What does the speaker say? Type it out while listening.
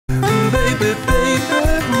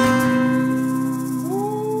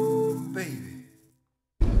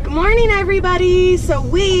everybody. So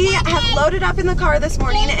we have loaded up in the car this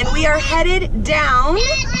morning and we are headed down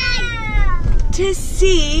to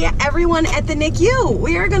see everyone at the NICU.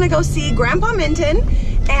 We are gonna go see Grandpa Minton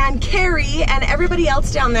and Carrie and everybody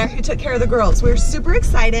else down there who took care of the girls. We're super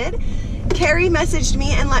excited. Carrie messaged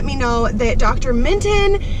me and let me know that Dr.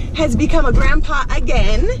 Minton has become a grandpa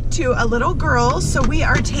again to a little girl. So we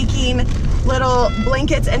are taking little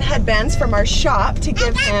blankets and headbands from our shop to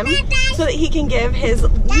give him so that he can give his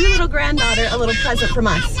new little granddaughter a little present from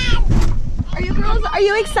us. Are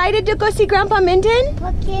you excited to go see Grandpa Minton?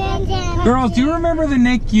 Girls, do you remember the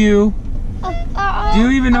NICU? Do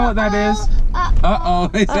you even know what that is? Uh-oh.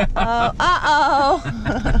 Uh-oh.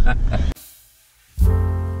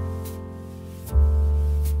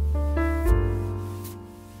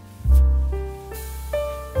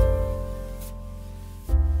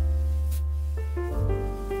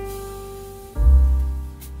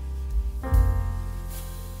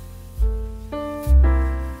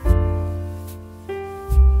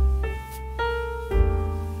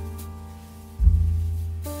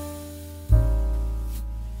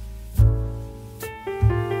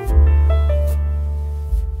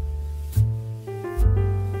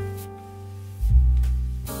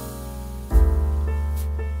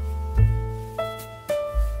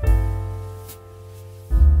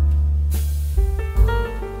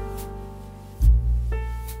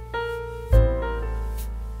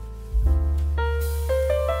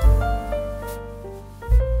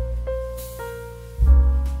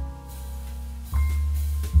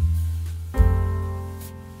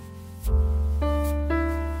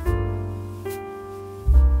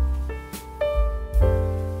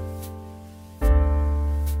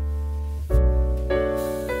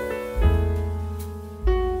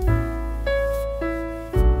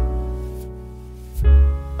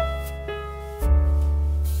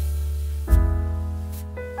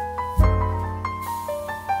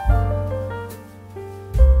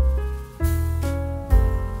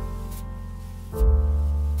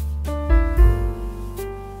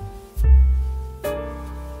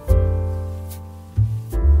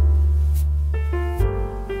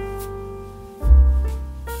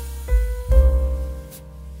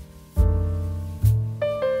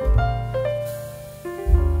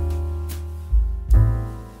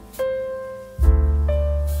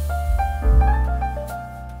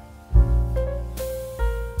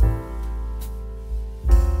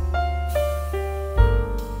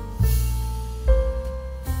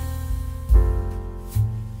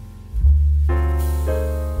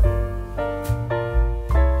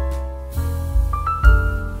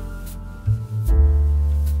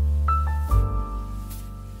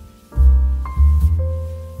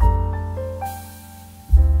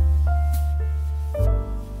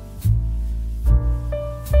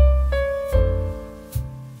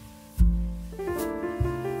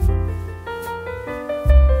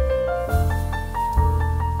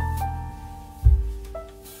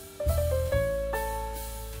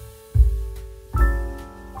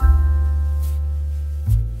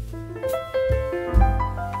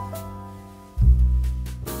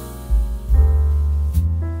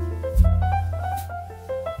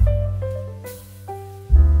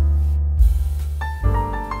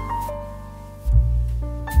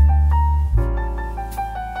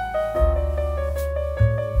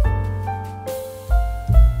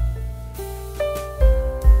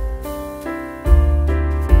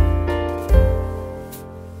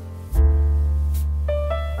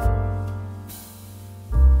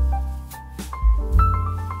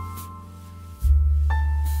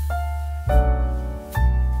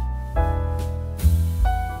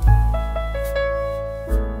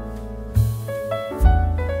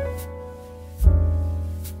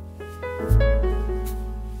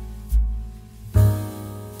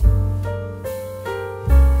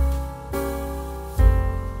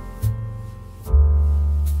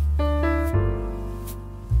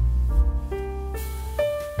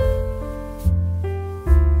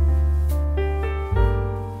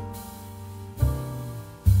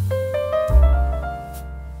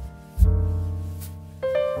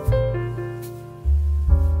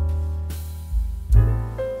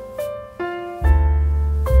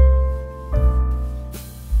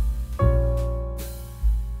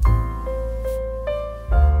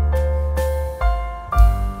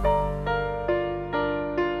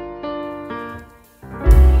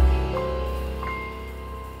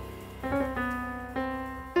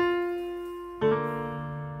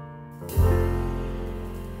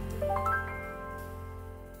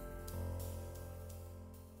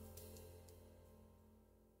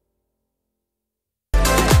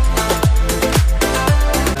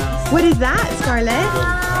 What is that, Scarlett?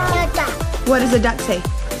 What does a duck say?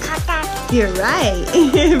 You're right.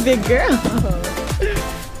 Big girl.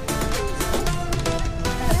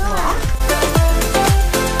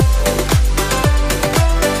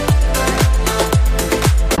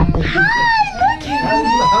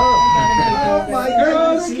 Oh my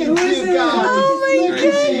goodness, look at you guys. Oh my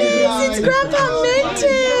goodness, it's Grandpa Minton.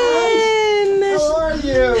 How are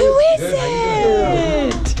you? Who is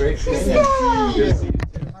it? Great. How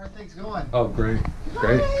are things going? Oh, great.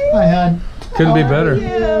 Great. Hi, hon. Couldn't be better.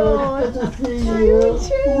 Good to see you.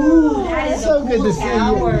 That It's so good to see you.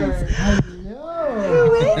 Who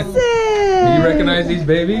Hello. is it? Do you recognize these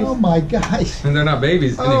babies? Oh my gosh. And they're not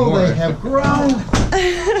babies Oh, anymore. they have grown.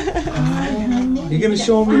 You gonna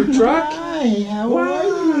show them your truck? Hi, how are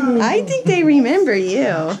you? I think they remember you.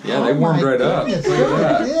 Yeah, they warmed right up. Look Look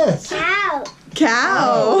at at that. this.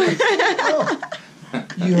 Cow. Oh,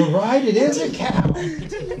 you're right, it is a cow.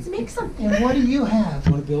 Let's make something. And what do you have?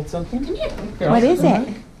 Want to build something? Come here. What is it?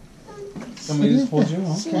 Somebody just told you.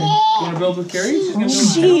 Okay. You want to build with Carrie? She's gonna build a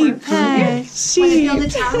Sheep. tower. Sheep. Build a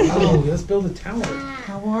tower. Oh, let's build a tower.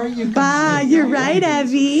 How are you? Bye. You're right,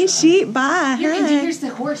 Evie. Sheep. Bye. Here, Andy, Hi. here's the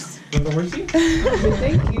horse. You want the horsey?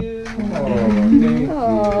 Thank you. Oh, thank you. Oh.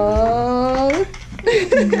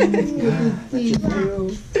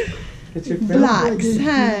 It's your friend. Blocks,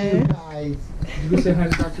 huh? Guys. You go say hi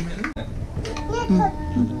to Dr. Minton?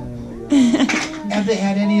 Have they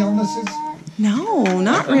had any illnesses? No,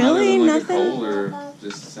 not really. Nothing. Cold or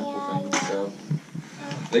just simple things. So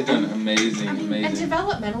they've done amazing, And amazing.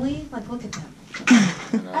 developmentally, like, look at them.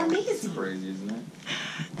 You know, amazing. It's crazy, isn't it?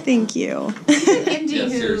 Thank you. Indy, Yeah, who,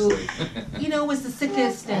 seriously. you know, was the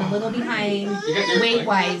sickest and a little behind You got your-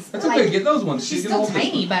 weight-wise. That's okay. Get those ones. She's She can still hold this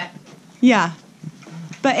tiny, one. but Yeah.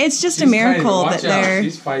 But it's just a She's miracle tiny, that but watch out. they're.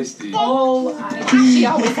 She's feisty. she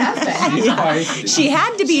always has been. She's feisty. She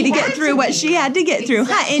had to be to get through what she had to get through.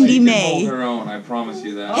 Huh, She Indy can May? hold her own. I promise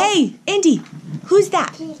you that. Hey, Indy. Who's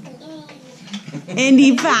that?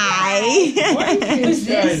 Indy Pie. Who's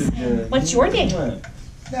this? What's your name?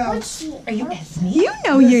 No, Are you Esme? You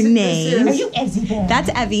know your name. Are you Esme? That's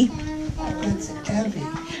Evie. it's Evie.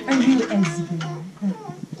 Are you Esme?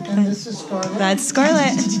 And this is Scarlett. That's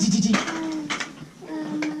Scarlett.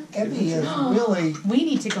 Evie is really We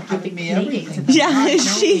need to go have a giving me play date everything. to the Yeah,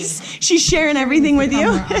 she's sharing everything with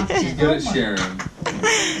you. She's good at sharing.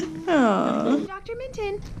 Oh. Dr.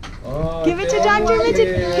 Minton. Oh, Give it to thank Dr. Minton.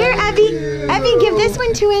 you. Here, Evie. Evie, give this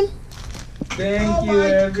one to him. Thank you,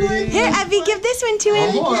 Evie. Here, Evie, give this one to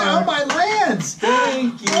him. Oh, my lands.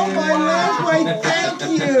 Thank you. Oh, my lands. Why, thank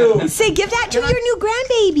you. Say, give that to your new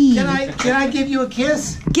grandbaby. Can I give you a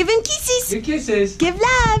kiss? Give him kisses. Good kisses. Give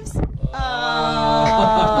loves.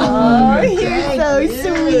 Oh, You're so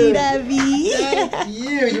sweet, Evie. Thank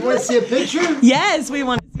you. You want to see a picture? Yes, we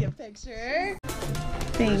want to see a picture.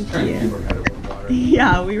 Thank Trying to keep you. her head above water.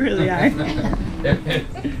 Yeah, we really are.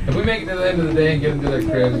 If we make it to the end of the day and get them to their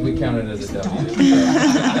cribs, we count it as a W.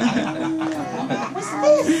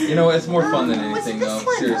 You know, it's more fun than anything, though.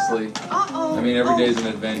 Seriously. Uh-oh. I mean, every day's an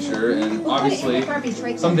adventure, and obviously,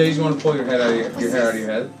 some days you want to pull your hair out of your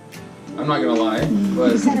head. I'm not gonna lie,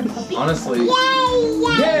 but honestly,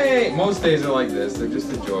 yay! Most days are like this. They're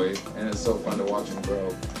just a joy, and it's so fun to watch them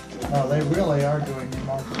grow. Oh, they really are doing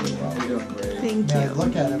remarkably well. They're doing great. Thank Yeah, I you.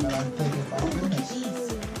 look at them and I'm thinking, my goodness.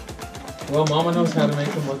 Well, Mama knows how to make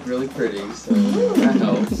them look really pretty, so that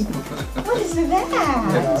helps. What is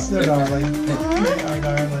that? They're darling. They're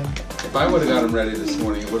darling. If I would have got them ready this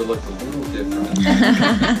morning, it would have looked a little different.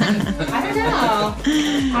 I don't know.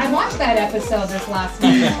 I watched that episode this last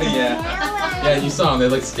night. Yeah, you saw them. They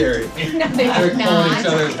look scary. No, they They're did pulling each not.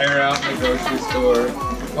 other's hair out in the grocery store.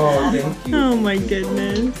 Oh, thank you. Oh my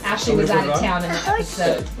goodness. Ashley was out of town in the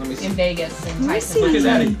episode Let me see. in Vegas, and Tyson Look at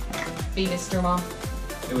Daddy. be Mr. Mom.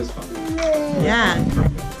 It was fun. Yeah.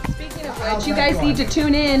 Speaking of which, you guys need to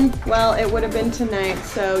tune in. Well, it would have been tonight,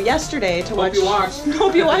 so yesterday to watch. Hope you watched.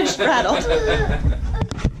 Hope you watched Rattled.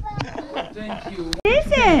 Thank you. What is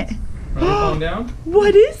it? Want to calm down?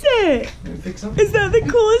 What is it? Can we fix something? Is that the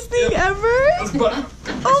coolest thing ever?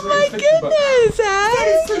 Oh my goodness,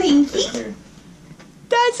 Ash. Here.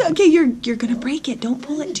 That's okay. You're gonna break it. Don't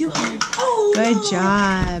pull it too hard. Oh, good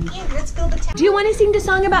job. Let's build a tower. Do you want to sing the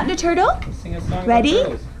song about the turtle? Sing a song about Ready?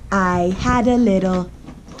 turtles. I had a little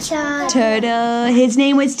turtle. His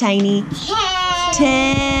name was Tiny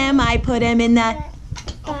Tim. I put him in the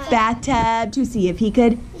bathtub to see if he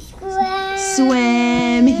could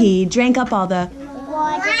swim. He drank up all the.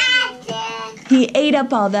 He ate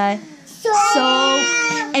up all the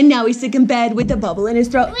soap, and now he's sick in bed with a bubble in his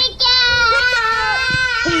throat.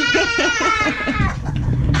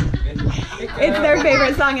 It's their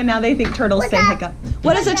favorite song, and now they think turtles say hiccup.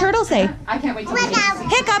 What does a turtle say? I can't wait to see it.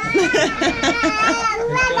 Hiccup.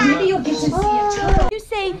 Maybe you'll get to see a turtle. You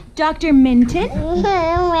say Dr. Minton?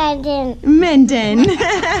 Minton. Minton.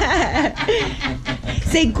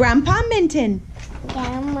 Say Grandpa Minton.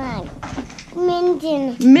 Come on.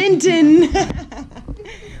 Minton. Minton.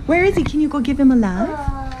 Where is he? Can you go give him a love?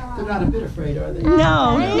 They're not a bit afraid, are they?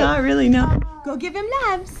 No, not really, no. Go give him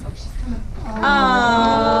loves. Oh,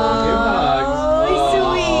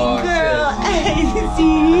 sweet girl.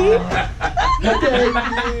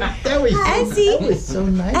 That was so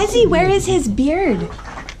nice. Ezzy, where is his beard?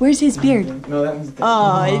 Where's his beard? No, that one's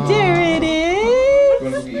Oh, there it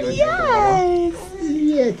is. Yes.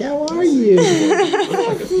 Yeah, how are you?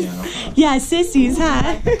 like a piano. Yeah, sissies,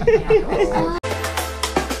 huh?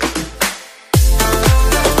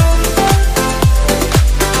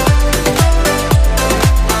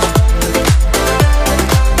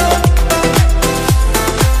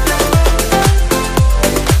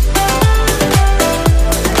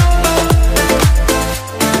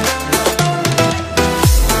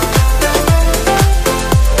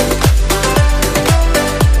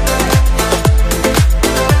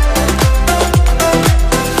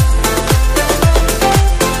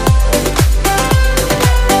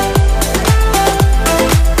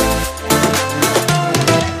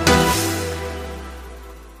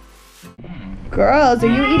 Girls, are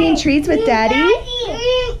you eating treats with Daddy?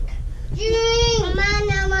 Okay, here we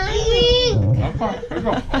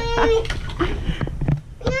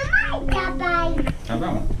go. Have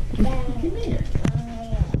that one.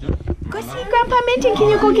 Go see Grandpa Minton. Can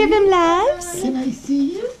you go give him loves? Can I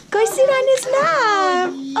see you? Go sit on his lap.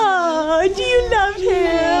 Oh, do you love him?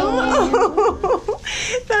 Oh,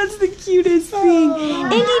 that's the cutest thing.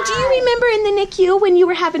 Andy, do you remember in the NICU when you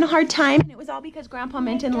were having a hard time and it was all because Grandpa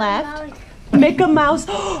Minton left? Mickey Mouse.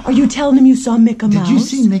 Are you telling him you saw Mickey Mouse? Did you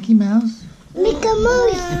see Mickey Mouse? Mickey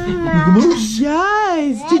Mouse. Mickey Mouse?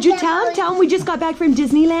 Yes. Did you tell him? Tell him we just got back from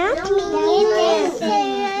Disneyland?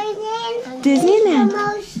 Disneyland.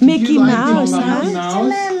 Mickey like Mouse, Mickey huh?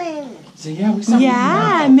 Mouse? So yeah, we saw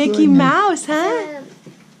Yeah, Mickey Mouse, huh?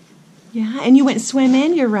 Yeah, and you went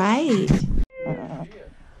swimming, you're right.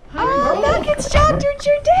 Oh, look, it's Dr.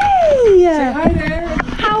 Jorday. Hi there.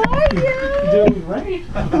 How are you? Doing great.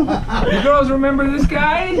 You girls remember this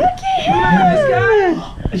guy? Look at him.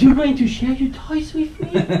 Are you going to share your toys with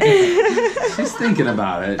me? She's thinking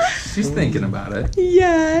about it. She's thinking about it.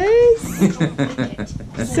 Yes.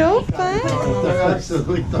 So fun. They're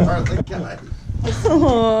absolutely darling guys.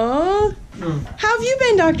 Aww. How have you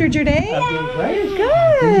been, Dr. Jorday? I've been great.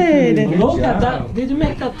 Good. Look at that. Did you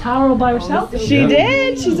make that towel by yourself? She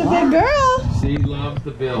did. She's a big girl. She loves the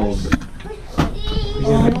build. She's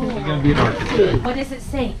gonna be an architect. What does it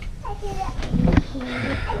say?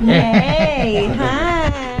 Yay.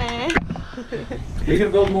 Hi. You gonna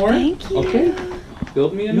build more? Thank you. Okay.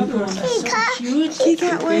 Build me another one. Key cat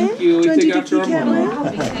one? Thank you. Do you want to We do take the after key our cat mom.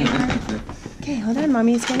 one? Okay, hold on.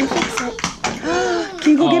 Mommy's going to fix it.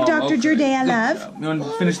 Can you go give Dr. Jorday a love? You want to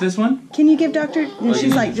finish this one? Can you give Dr. And you she's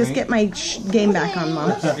need like, a just drink? get my game back on,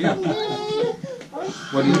 Mom. Yeah.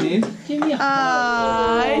 What do you need?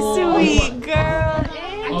 Aw, sweet girl.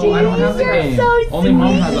 Oh, I don't have the game. so Only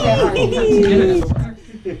mom has it.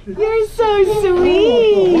 You're so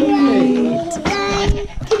sweet.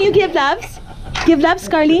 Can you give loves? Give loves,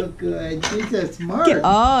 Scarlett. So good. She's so smart.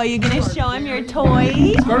 Oh, you're going to show him your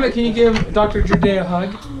toy? Scarlett, can you give Dr. Jorday a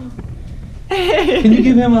hug? Can you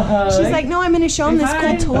give him a hug? She's like, no, I'm going to show him this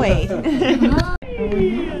cool toy.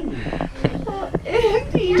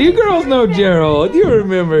 Do you girls know Gerald? You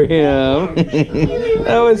remember him?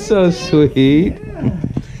 That was so sweet.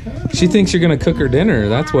 She thinks you're gonna cook her dinner.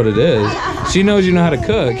 That's what it is. She knows you know how to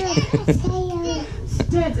cook.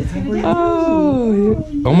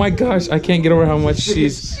 Oh my gosh! I can't get over how much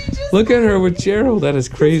she's. Look at her with Gerald. That is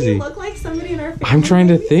crazy. Look like somebody in our family. I'm trying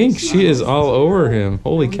to think. She is all over him.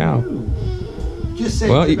 Holy cow! Just say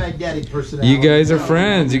Well, you my daddy personality. You guys are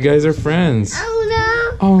friends. You guys are friends. Oh no.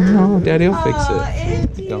 Oh no, Daddy will fix Oh, it.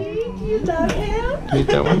 Andy, Don't. you love him? Eat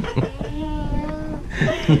that one.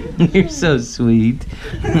 You're so sweet.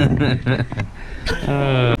 Evie,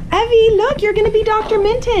 look, you're going to be Dr.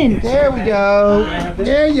 Minton. There we go.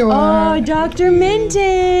 There you are. Oh, Dr.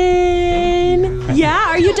 Minton. Yeah,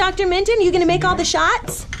 are you Dr. Minton? Are you going to make all the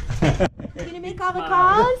shots? You going to make all the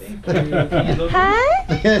calls? Huh?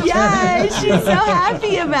 Yeah, she's so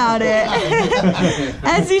happy about it.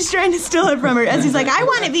 Essie's trying to steal it from her. Essie's like, I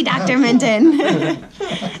want to be Dr. Minton.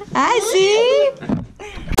 Essie.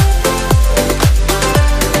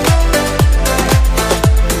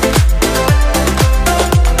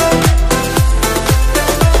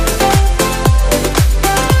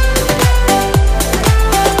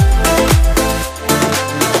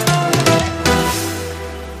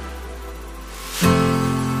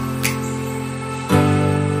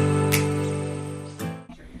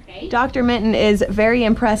 Dr. Minton is very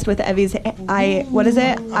impressed with Evie's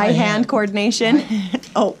eye-hand coordination.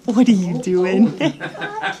 Oh, what are you doing?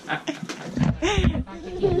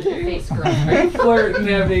 Flirting,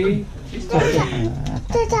 Evie. She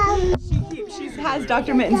has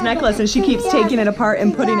Dr. Minton's necklace and she keeps taking it apart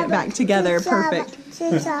and putting it back together. Perfect.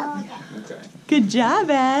 Good job,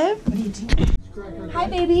 Ev. Hi,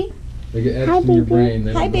 baby. They get etched in your brain.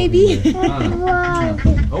 Hi, baby. Hi,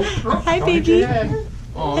 baby.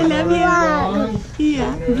 I love you.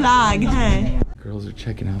 Yeah. Vlog, huh? Girls are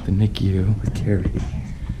checking out the NICU with Carrie.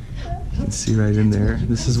 You can see right in there.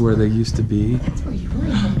 This is where they used to be. That's where you were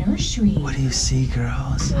in the nursery. What do you see,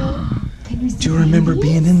 girls? Do you remember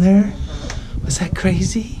being in there? Was that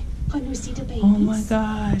crazy? Can you see the babies? Oh my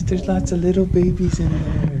gosh, there's lots of little babies in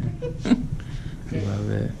there. I love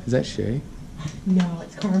it. Is that Shay? No,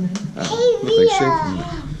 it's Carmen. Oh, looks like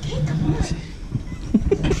Shay.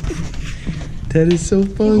 That is so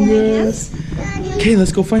fun, girls. Okay,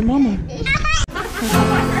 let's go find Mama. Come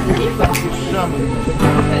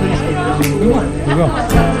on, here we go.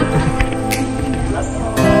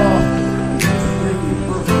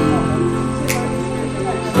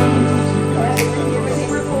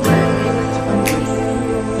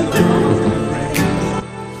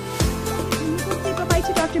 Say bye-bye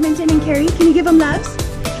to Dr. Minton and Carrie. Can you give them loves?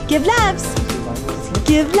 Give loves.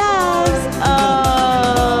 Give loves.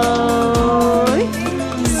 Oh,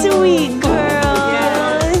 sweet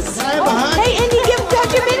girls. Hey, Indy, give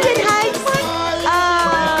Dr. Minton hugs.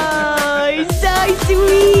 Oh, so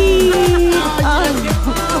sweet. Oh,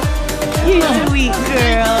 you're sweet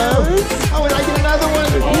girls. Oh, and I get another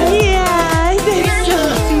one. Yeah, they're so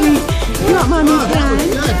sweet. You want mommy's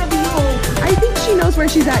hand? I think she knows where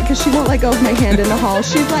she's at because she won't let go of my hand in the hall.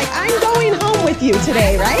 She's like, I'm going home with you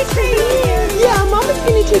today, right? Yeah, Mama's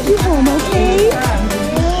gonna take you home, okay?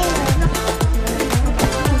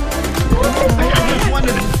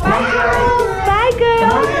 Bye,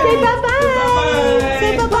 girls. Say bye-bye.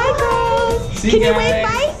 Say bye-bye, girls. Can you wave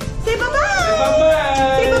bye? Say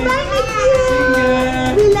bye-bye. Say bye-bye,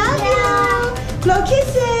 Nicu. We love you. Blow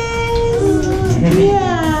kisses.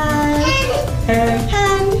 Yeah.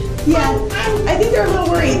 Hand. Yeah. I think they're a little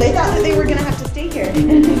worried. They thought that they were gonna have to stay here.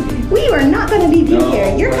 We are not gonna leave you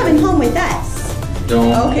here. You're coming home with us.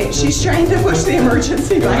 Don't. Okay, she's trying to push the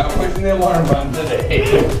emergency We're button. not pushing the alarm button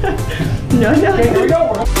today. No, no. Okay, here we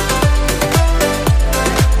go.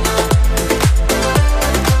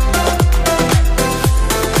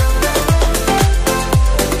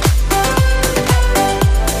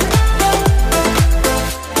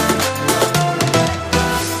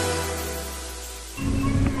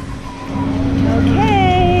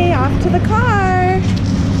 Okay, off to the car.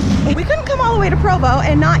 We couldn't come all the way to Provo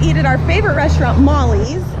and not eat at our favorite restaurant,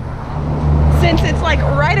 Molly's, since it's like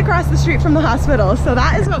right across the street from the hospital. So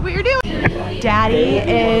that is what we are doing. Daddy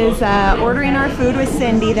is ordering our food with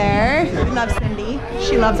Cindy there. We love Cindy.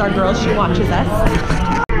 She loves our girls. She watches us.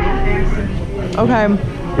 Okay.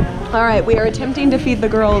 All right, we are attempting to feed the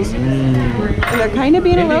girls. They're kind of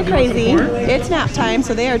being a little crazy. It's nap time,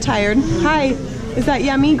 so they are tired. Hi, is that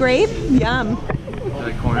yummy grape? Yum.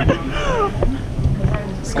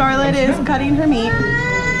 Scarlett is cutting her meat.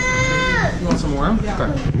 You want some more?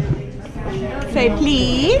 Okay. Say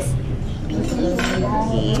please.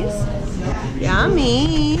 Please.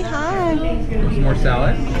 Yummy. Hi. Some more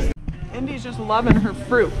salad? Indy's just loving her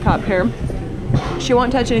fruit cup here. She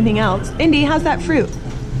won't touch anything else. Indy, how's that fruit?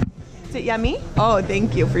 Is it yummy? Oh,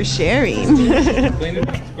 thank you for sharing.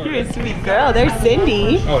 You're a sweet girl. There's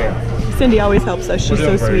Cindy. Oh yeah. Cindy always helps us. She's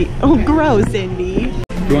so sweet. Oh, gross, Cindy.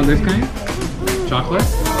 You want this kind? Chocolate? You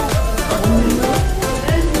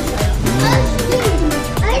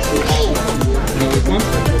want this one?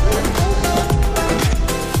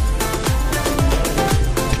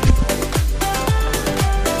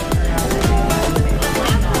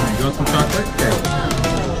 You want some chocolate? Okay.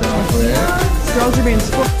 Chocolate. Girls are being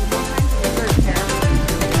spoiled.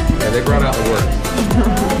 Yeah, they brought out the works.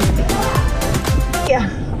 Yeah.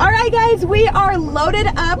 All right, guys, we are loaded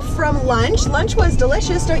up from lunch. Lunch was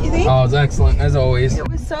delicious, don't you think? Oh, it's excellent, as always. It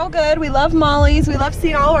was so good. We love Molly's. We love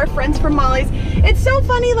seeing all of our friends from Molly's. It's so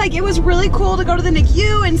funny, like it was really cool to go to the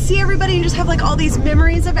NICU and see everybody and just have like all these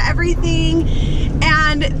memories of everything.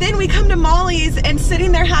 And then we come to Molly's and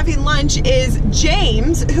sitting there having lunch is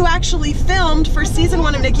James, who actually filmed for season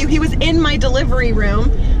 1 of NICU. He was in my delivery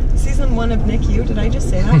room. Season 1 of NICU, did I just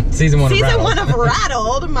say that? Season 1 of Season Rattled. 1 of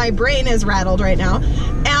Rattled. My brain is rattled right now.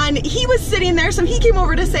 And he was sitting there, so he came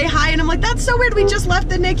over to say hi, and I'm like, that's so weird, we just left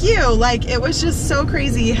the NICU. Like, it was just so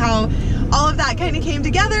crazy how all of that kind of came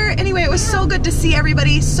together. Anyway, it was so good to see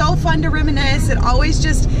everybody, so fun to reminisce. It always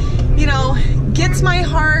just, you know, gets my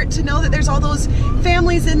heart to know that there's all those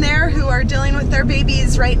families in there who are dealing with their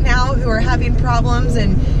babies right now, who are having problems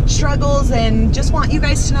and struggles, and just want you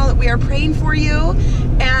guys to know that we are praying for you,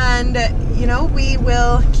 and you know, we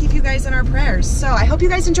will keep you guys in our prayers. So I hope you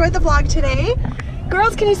guys enjoyed the vlog today.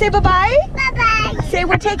 Girls, can you say bye-bye? Bye-bye. Say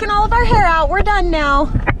we're taking all of our hair out. We're done now.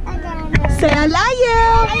 Say I love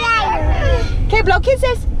you. Okay, blow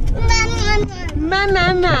kisses.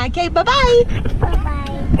 Mama. Okay, bye-bye. Bye-bye.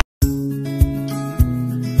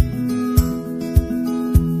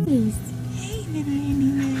 Hey, little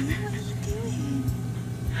animal. What are you doing?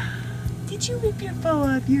 Did you rip your bow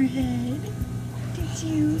off your head? Did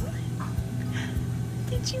you?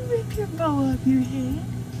 Did you rip your bow off your head?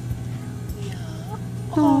 Yeah.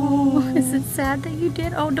 Oh, is it sad that you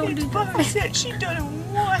did? Oh, don't do that. Mom said she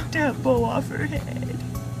doesn't want that bow off her head.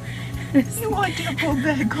 You want that bow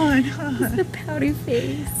back on, huh? The pouty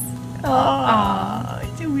face. Oh,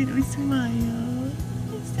 it's a little smile.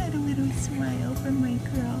 Is that a little smile from my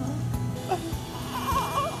girl?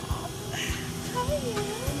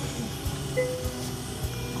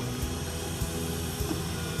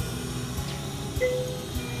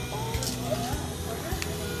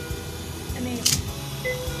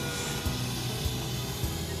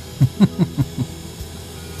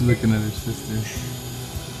 Looking at her sister.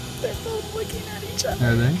 They're both looking at each other.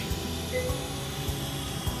 Are they?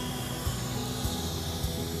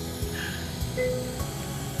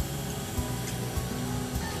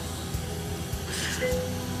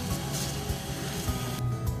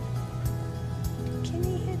 Can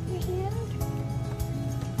you hit your hand?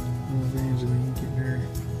 Well, Evangeline getting her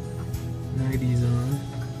nighties on.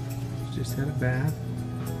 She just had a bath.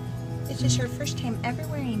 This is her first time ever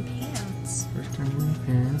wearing pants. First time wearing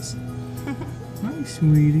pants. Hi,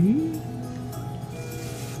 sweetie.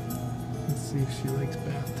 Let's see if she likes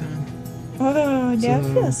bath time. Oh, that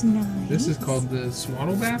So, feels nice. This is called the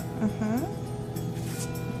swaddle bath. Uh-huh.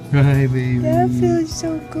 Hi, baby. That feels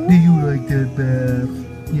so good. Do you like that bath?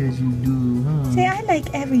 Yes, you do, huh? Say, I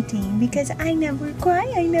like everything because I never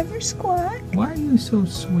cry, I never squawk. Why are you so I'm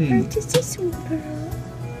sweet? just a sweet girl.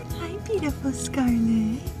 Hi, beautiful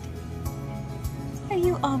Scarlet. Are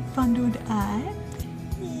you all bundled up?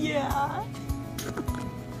 Yeah.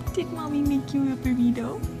 Did mommy make you a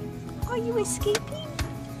burrito? Are you escaping?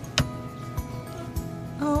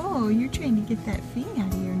 Oh, you're trying to get that thing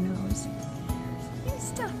out of your nose. You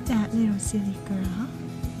stop that, little silly girl.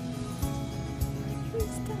 You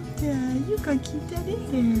stop that. You gotta keep that in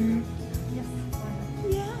there.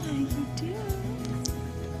 Yeah, you do.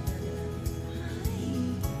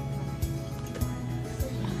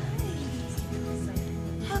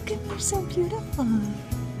 How come you're so beautiful?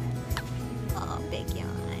 Oh, big yawn.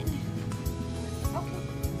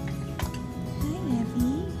 Hi,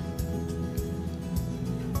 Evie.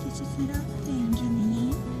 This is little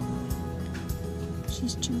Evangeline.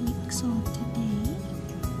 She's 2 weeks old today.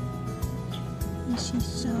 And she's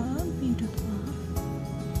so beautiful.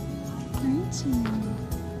 Aren't you?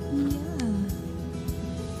 Yeah.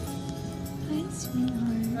 Hi,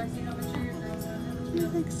 sweetheart. You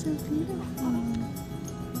look so beautiful.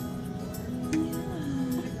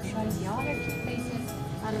 Y'all have cute faces.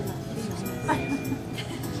 I don't know.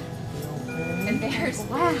 And theirs.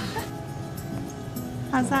 Wow.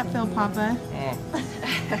 How's that feel, Papa? Oh,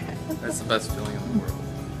 that's the best feeling in the world.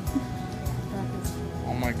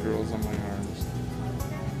 All my girls on my arms.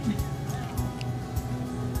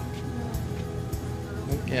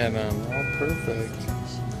 Look at them, they're all perfect.